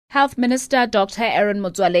Health Minister Dr. Aaron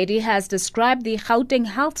Motsoaledi has described the Gauteng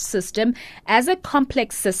health system as a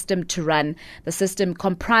complex system to run. The system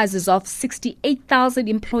comprises of 68,000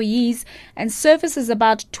 employees and services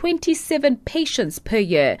about 27 patients per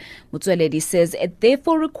year. Motsoaledi says it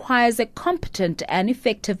therefore requires a competent and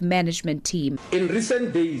effective management team. In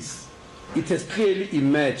recent days, it has clearly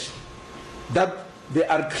emerged that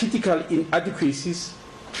there are critical inadequacies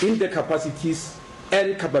in the capacities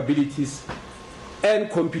and capabilities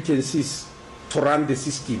and competencies to run the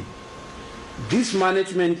system. These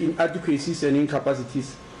management inadequacies and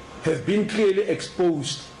incapacities have been clearly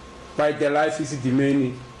exposed by the Life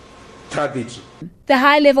Esidimeni tragedy. The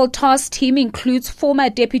high-level task team includes former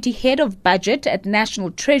Deputy Head of Budget at National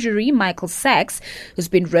Treasury, Michael Sachs, who's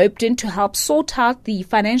been roped in to help sort out the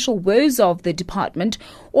financial woes of the department.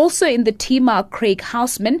 Also in the team are Craig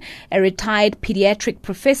Houseman, a retired pediatric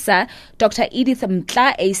professor, Dr. Edith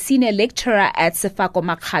Mtla, a senior lecturer at Sefako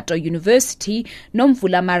Makgato University,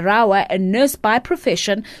 Nomvula Marawa, a nurse by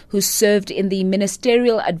profession who served in the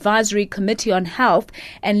Ministerial Advisory Committee on Health,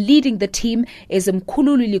 and leading the team is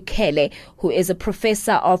Mkhululi Lukele, who is a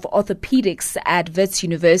professor of orthopedics at Wits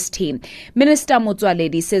University. Minister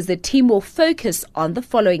Motsoaledi says the team will focus on the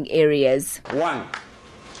following areas. 1.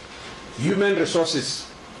 Human resources.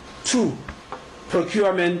 2.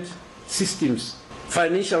 Procurement systems.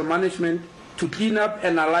 Financial management to clean up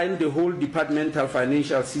and align the whole departmental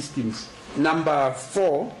financial systems.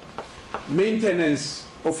 4. Maintenance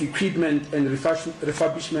of equipment and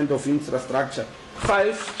refurbishment of infrastructure.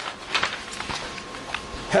 5.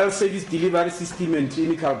 Health service delivery system and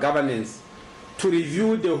clinical governance to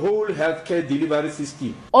review the whole healthcare delivery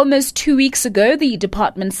system. Almost 2 weeks ago, the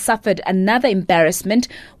department suffered another embarrassment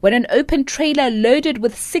when an open trailer loaded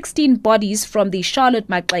with 16 bodies from the Charlotte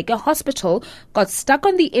Maxeke Hospital got stuck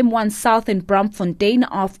on the M1 South in Braamfontein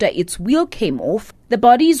after its wheel came off. The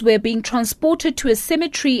bodies were being transported to a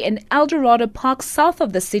cemetery in Eldorado Park south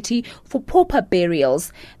of the city for pauper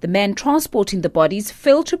burials. The man transporting the bodies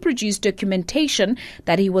failed to produce documentation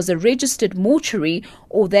that he was a registered mortuary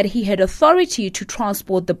or that he had authority to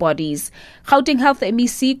transport the bodies. Gauteng Health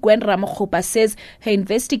MEC Gwen Ramokgopa says her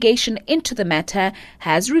investigation into the matter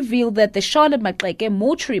has revealed that the Charlotte Maxeke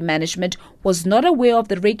mortuary management was not aware of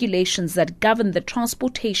the regulations that govern the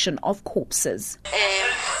transportation of corpses.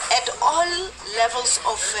 At all levels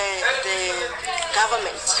of the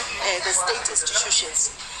government, the state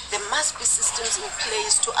institutions, there must be systems in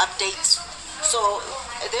place to update. So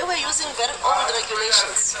they were using very old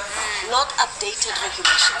regulations, not updated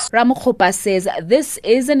regulations. Ramokgopa says this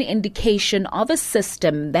is an indication of a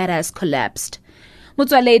system that has collapsed.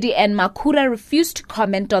 Motsoaledi and Makhura refused to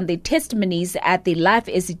comment on the testimonies at the Life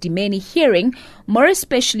Esidimeni hearing, more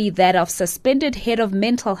especially that of suspended head of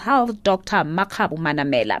mental health, Dr. Makgabu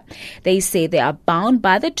Manamela. They say they are bound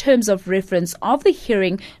by the terms of reference of the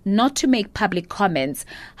hearing not to make public comments.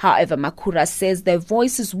 However, Makhura says their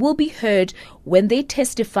voices will be heard when they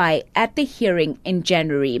testify at the hearing in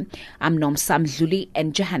January. I'm Nomsam Dluli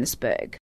in Johannesburg.